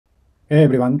Hey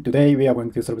everyone, today we are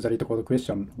going to solve the LeetCode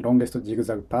question, longest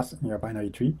zigzag path in a binary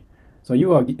tree. So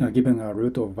you are given a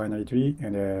root of binary tree,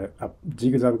 and a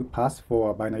zigzag path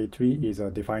for a binary tree is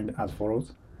defined as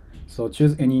follows. So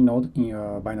choose any node in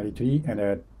a binary tree and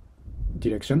a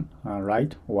direction,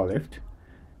 right or left.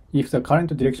 If the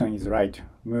current direction is right,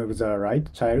 move the right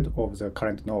child of the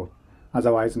current node.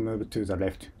 Otherwise, move to the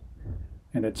left.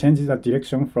 And change the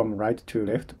direction from right to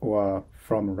left or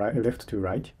from left to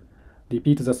right.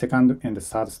 Repeat the second and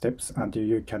third steps until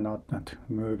you cannot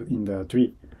move in the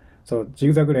tree. So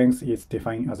zigzag length is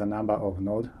defined as a number of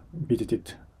nodes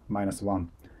visited minus 1.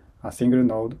 A single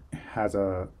node has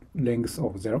a length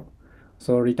of 0.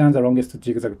 So return the longest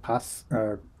zigzag path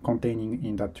containing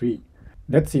in the tree.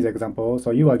 Let's see the example.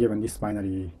 So you are given this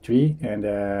binary tree, and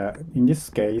in this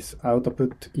case,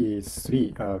 output is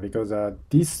 3 because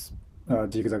this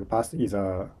zigzag path is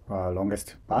a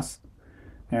longest path.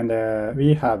 And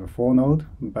we have 4 nodes,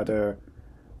 but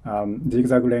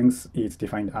zigzag length is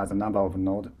defined as a number of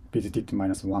nodes visited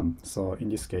minus 1. So in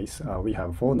this case, we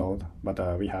have 4 nodes, but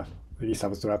we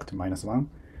subtract minus 1.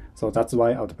 So that's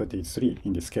why output is 3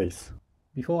 in this case.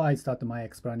 Before I start my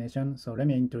explanation, so let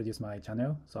me introduce my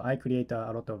channel. So I create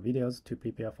a lot of videos to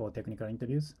prepare for technical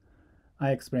interviews.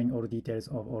 I explain all details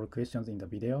of all questions in the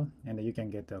video, and you can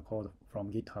get the code from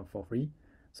GitHub for free.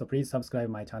 So please subscribe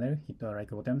my channel, hit the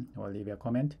like button, or leave a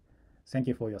comment. Thank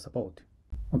you for your support.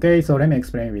 Okay, so let me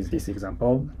explain with this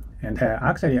example. And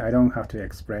actually, I don't have to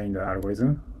explain the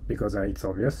algorithm because it's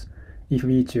obvious. If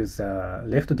we choose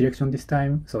left direction this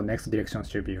time, so next direction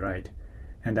should be right.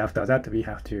 And after that, we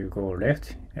have to go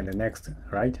left, and the next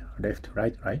right, left,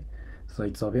 right, right. So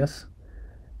it's obvious.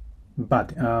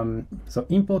 But so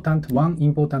one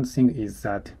important thing is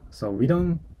that so we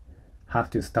don't have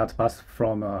to start path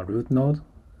from a root node.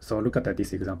 So look at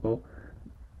this example.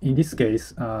 In this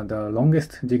case, the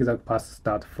longest zigzag path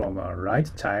starts from a right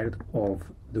child of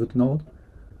root node,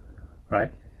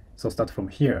 right? So start from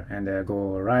here and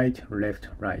go right, left,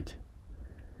 right.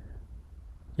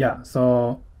 Yeah,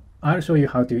 so I'll show you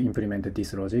how to implement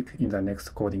this logic in the next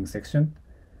coding section.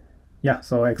 Yeah,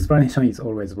 so explanation is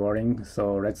always boring,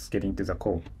 so let's get into the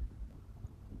code.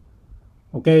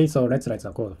 Okay, so let's write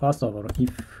the code. First of all,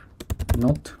 if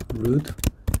not root,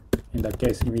 in that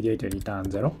case, immediately return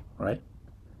 0, right?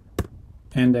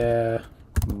 And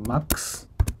max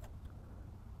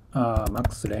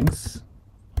length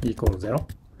equals 0.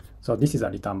 So this is a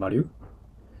return value.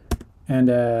 And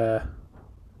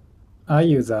I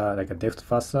use like a depth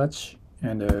first search,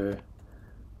 and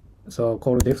so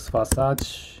call depth first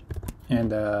search,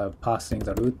 and passing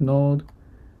the root node,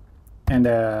 and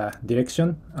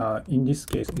direction. In this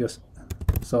case, just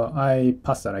so I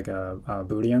pass like a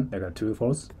boolean, like a true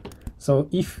false. So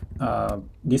if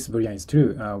this boolean is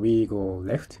true, we go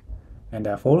left, and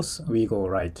false, we go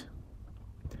right.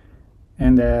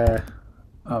 And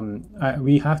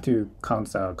we have to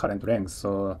count the current length,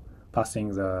 so passing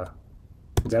the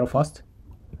 0 first,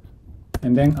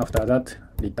 and then after that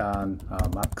return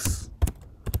max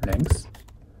length.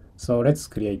 So let's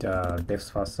create a depth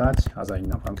first search as an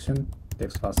inner function,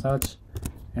 depth first search,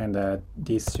 and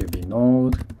this should be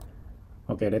node.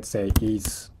 Okay, let's say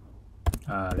is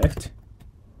left,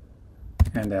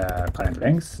 and current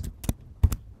length.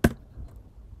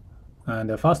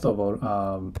 And first of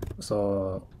all,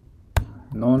 so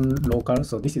non-local,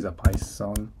 so this is a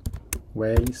Python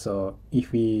way. So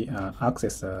if we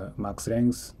access max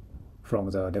length from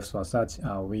the depth first search,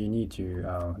 we need to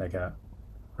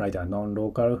write a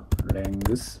non-local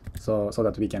length so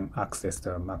that we can access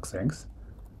the max length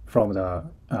from the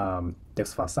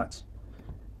depth first search.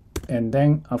 And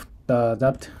then after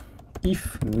that,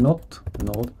 if not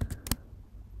node,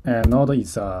 node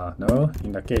is null,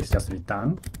 in the case just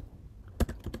return.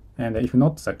 And if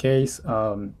not the case,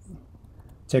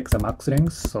 check the max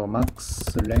length. So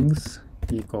max length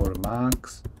equal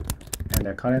max, and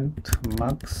the current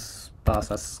max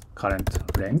versus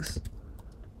current length.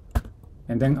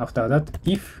 And then after that,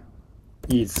 if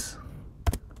is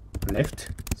left,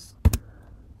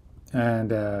 and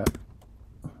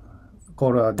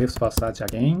call a depth first search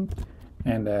again,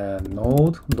 and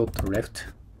node dot left,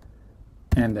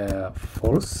 and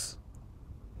false.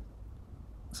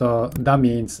 So that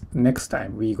means next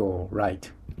time we go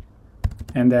right,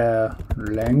 and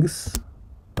length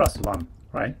plus 1,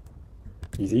 right?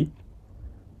 Easy.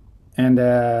 And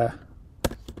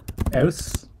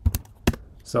else,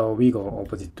 so we go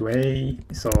opposite way.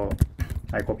 So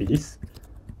I copy this,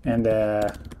 and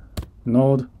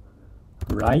node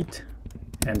right,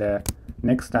 and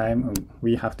next time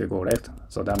we have to go left.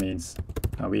 So that means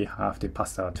we have to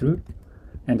pass a true,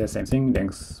 and the same thing,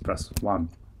 length plus 1.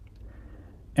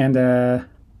 And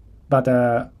but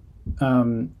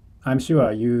I'm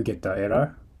sure you get the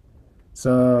error.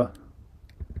 So,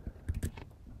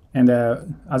 and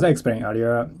as I explained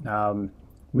earlier,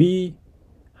 we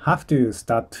have to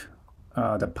start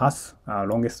the path,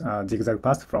 longest zigzag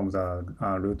path from the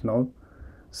root node.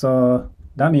 So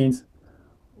that means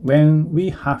when we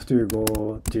have to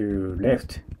go to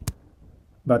left,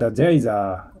 but there is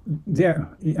a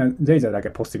like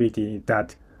a possibility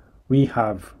that we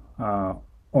have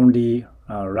only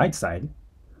right side,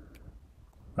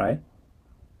 right?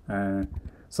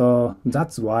 So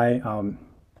that's why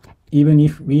even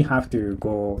if we have to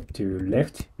go to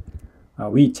left,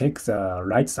 we check the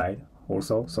right side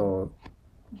also. So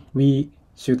we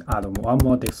should add one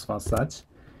more depth first search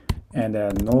and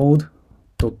node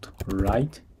dot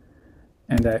right.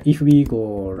 And if we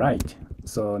go right,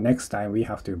 so next time we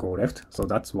have to go left. So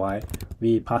that's why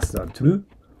we pass the true.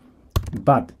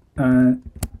 But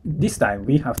this time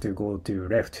we have to go to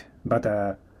left, but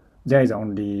there is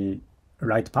only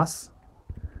right path.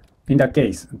 In that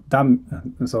case,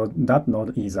 that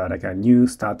node is like a new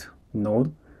start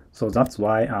node. So that's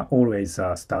why I always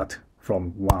start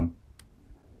from 1.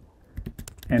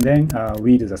 And then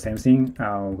we do the same thing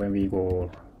when we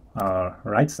go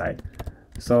right side.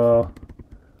 So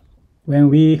when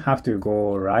we have to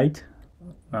go right,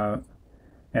 and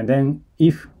then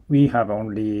if we have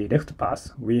only left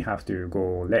path, we have to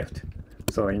go left.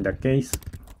 So in that case,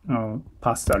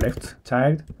 pass the left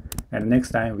child, and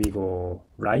next time we go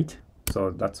right.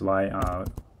 So that's why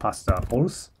pass the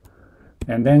false.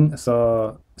 And then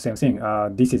so same thing.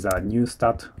 This is a new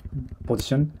start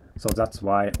position, so that's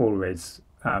why always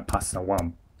pass the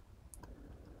 1.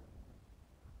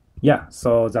 Yeah,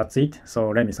 so that's it. So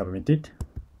let me submit it.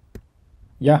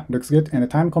 Yeah, looks good. And the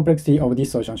time complexity of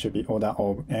this solution should be order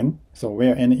of n. So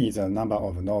where n is a number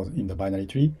of nodes in the binary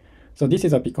tree. So this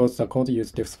is because the code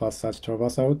uses depth first search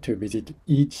traversal to visit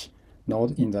each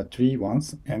node in the tree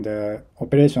once, and the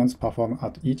operations performed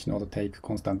at each node take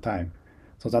constant time.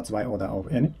 So that's why order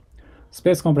of n.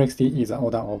 Space complexity is the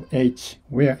order of h,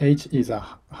 where h is a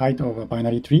height of a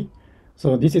binary tree.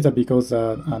 So this is because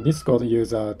this code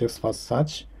uses depth first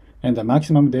search, and the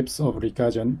maximum depth of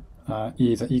recursion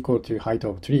is equal to height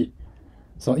of tree.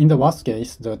 So in the worst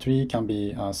case, the tree can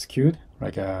be skewed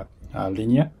like a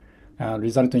linear,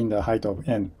 resulting in the height of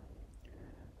n.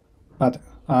 But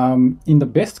in the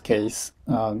best case,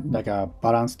 like a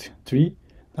balanced tree,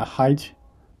 the height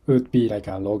would be like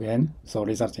a log n. So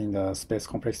resulting in the space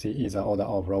complexity is the order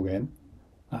of log n.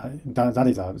 That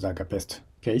is like a best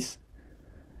case.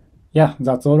 Yeah,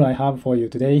 that's all I have for you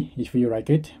today. If you like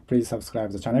it, please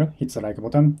subscribe to the channel, hit the like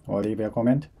button, or leave a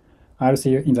comment. I'll see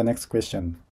you in the next question.